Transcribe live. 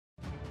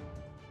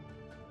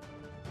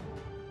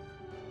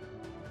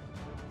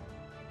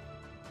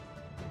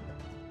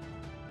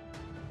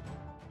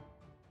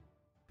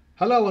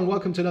Hello and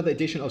welcome to another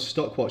edition of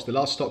Stock Watch, the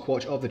last Stock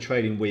Watch of the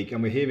trading week,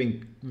 and we're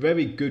hearing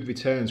very good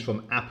returns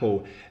from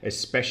Apple,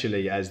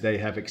 especially as they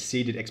have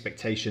exceeded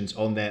expectations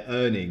on their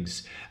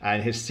earnings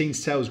and has seen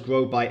sales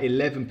grow by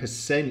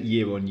 11%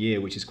 year on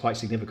year, which is quite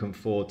significant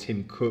for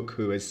Tim Cook,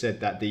 who has said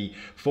that the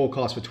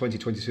forecast for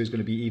 2022 is going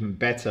to be even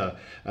better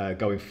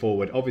going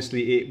forward.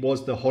 Obviously, it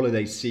was the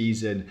holiday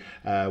season,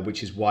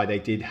 which is why they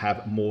did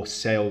have more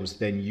sales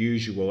than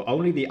usual.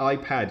 Only the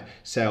iPad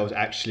sales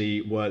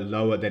actually were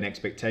lower than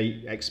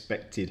expected.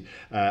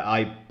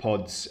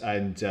 iPods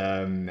and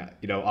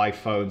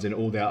iPhones and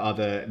all their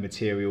other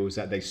materials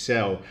that they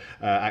sell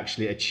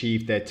actually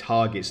achieved their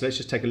targets. So let's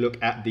just take a look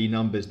at the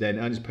numbers then.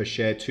 Earnings per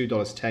share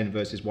 $2.10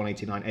 versus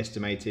 $1.89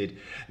 estimated.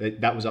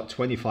 That was up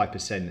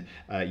 25%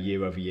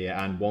 year over year,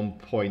 and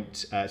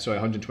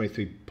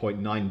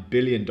 $123.9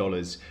 billion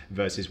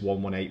versus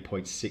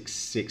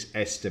 118.66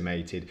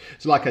 estimated.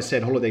 So like I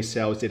said, holiday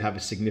sales did have a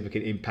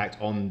significant impact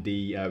on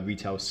the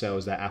retail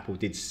sales that Apple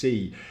did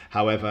see.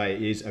 However,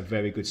 it is a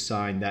very good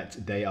sign that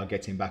they are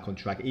getting back on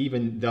track,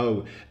 even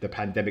though the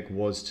pandemic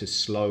was to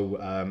slow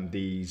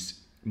these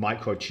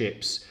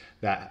microchips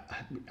that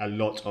a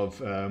lot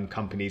of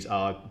companies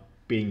are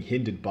being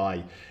hindered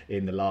by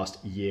in the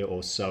last year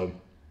or so.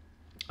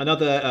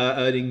 Another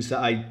earnings that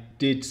I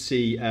did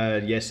see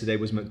yesterday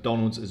was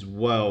McDonald's as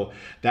well.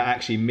 That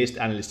actually missed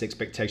analyst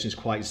expectations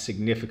quite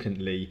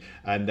significantly,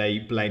 and they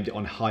blamed it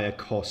on higher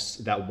costs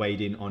that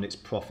weighed in on its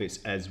profits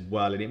as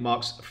well. And it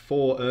marks a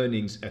fourth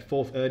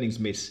earnings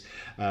miss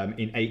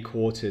in 8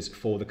 quarters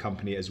for the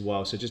company as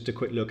well. So just a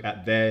quick look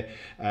at their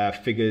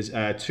figures: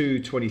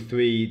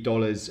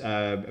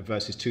 $223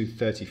 versus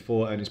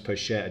 $234 earnings per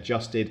share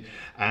adjusted,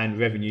 and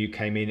revenue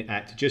came in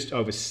at just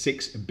over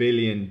 $6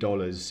 billion,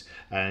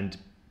 and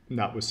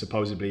that was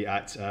supposedly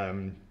at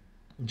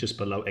just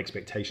below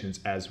expectations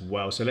as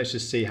well. So let's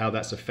just see how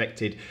that's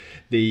affected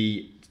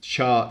the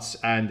charts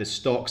and the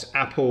stocks.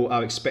 Apple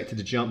are expected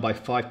to jump by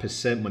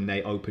 5% when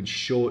they open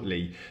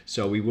shortly,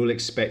 so we will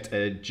expect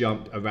a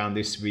jump around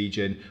this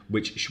region,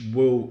 which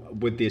will,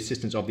 with the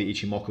assistance of the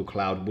Ichimoku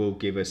cloud, will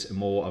give us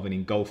more of an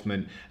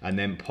engulfment and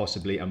then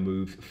possibly a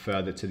move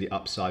further to the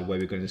upside, where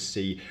we're going to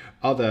see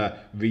other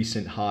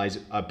recent highs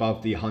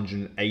above the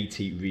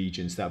 180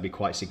 regions. That would be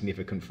quite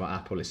significant for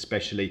Apple,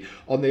 especially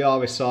on the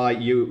RSI.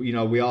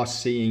 We are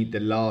seeing the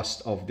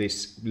last of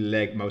this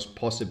leg most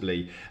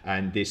possibly,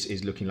 and this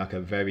is looking like a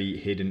very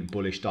hidden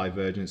bullish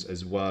divergence,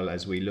 as well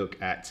as we look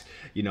at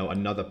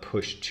another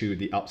push to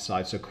the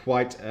upside. So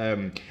quite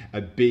a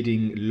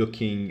bidding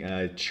looking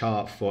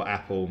chart for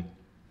Apple,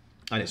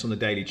 and it's on the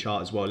daily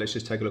chart as well. Let's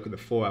just take a look at the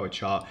 4-hour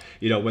chart.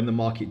 When the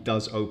market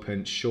does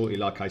open shortly,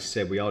 like I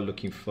said, we are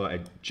looking for a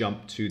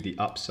jump to the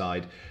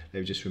upside.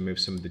 They've just removed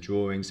some of the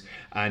drawings,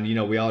 and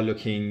we are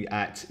looking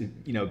at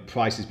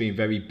prices being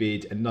very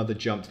bid, another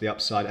jump to the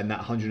upside, and that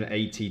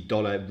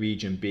 $180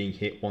 region being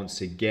hit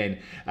once again.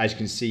 As you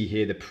can see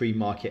here, the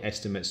pre-market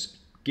estimates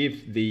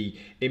give the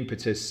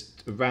impetus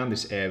around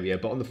this area,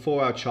 but on the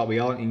 4-hour chart we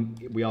are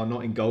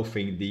not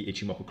engulfing the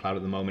Ichimoku cloud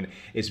at the moment.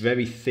 It's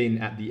very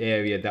thin at the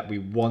area that we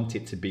want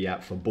it to be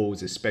at for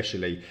bulls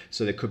especially,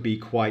 so there could be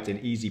quite an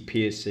easy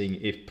piercing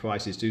if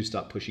prices do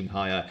start pushing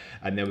higher,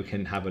 and then we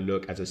can have a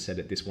look, as I said,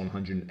 at this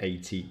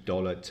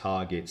 $180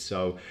 target.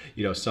 So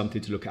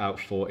something to look out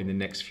for in the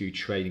next few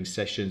trading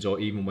sessions, or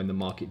even when the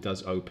market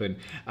does open.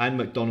 And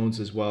McDonald's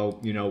as well,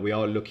 we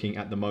are looking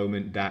at the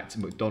moment that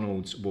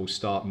McDonald's will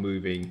start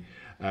moving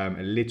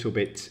a little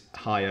bit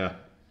higher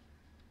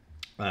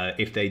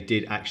if they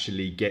did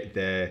actually get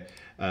their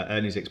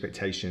earnings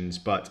expectations.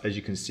 But as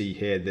you can see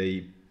here,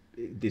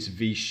 this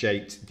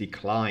V-shaped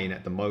decline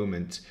at the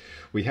moment,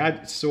 we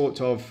had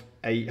sort of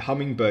a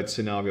hummingbird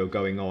scenario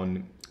going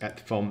on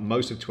from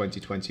most of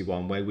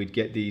 2021, where we'd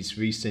get these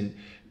recent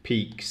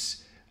peaks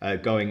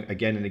going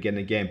again and again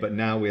and again, but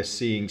now we're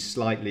seeing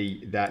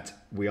slightly that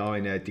we are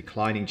in a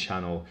declining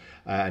channel,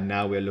 and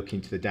now we're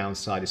looking to the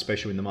downside,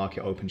 especially when the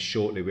market opens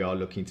shortly. We are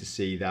looking to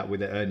see that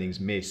with the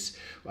earnings miss,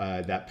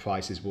 that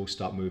prices will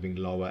start moving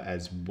lower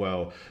as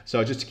well.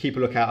 So just to keep a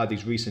look out at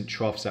these recent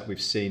troughs that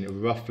we've seen,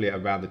 roughly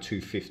around the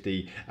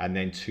 250 and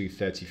then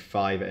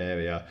 235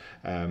 area,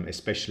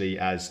 especially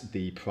as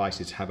the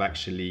prices have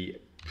actually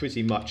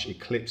pretty much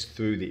eclipsed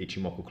through the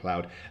Ichimoku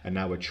cloud, and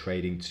now we're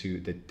trading to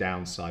the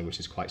downside, which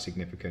is quite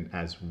significant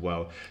as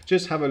well.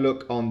 Just have a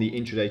look on the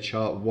intraday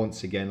chart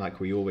once again, like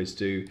we always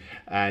do,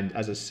 and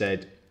as I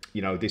said,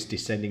 this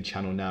descending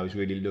channel now is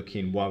really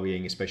looking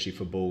worrying, especially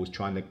for bulls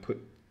trying to put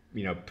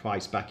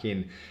price back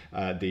in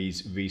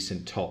these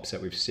recent tops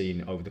that we've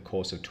seen over the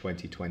course of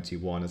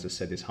 2021. As I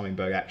said, this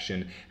hummingbird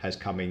action has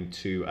coming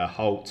to a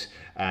halt,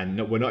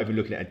 and we're not even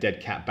looking at a dead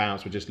cat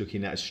bounce. We're just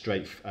looking at a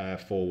straight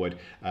forward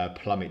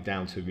plummet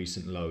down to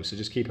recent lows. So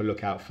just keep a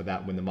lookout for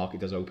that when the market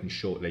does open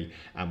shortly,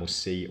 and we'll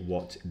see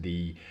what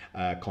the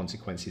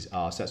consequences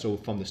are. So that's all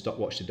from the Stock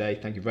Watch today.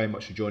 Thank you very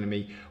much for joining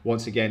me.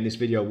 Once again, this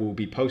video will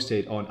be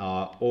posted on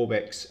our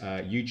Orbex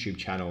YouTube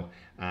channel,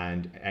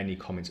 and any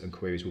comments and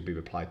queries will be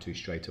replied to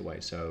straight away.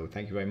 So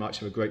thank you very much.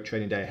 Have a great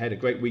trading day ahead, a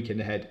great weekend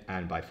ahead,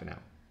 and bye for now.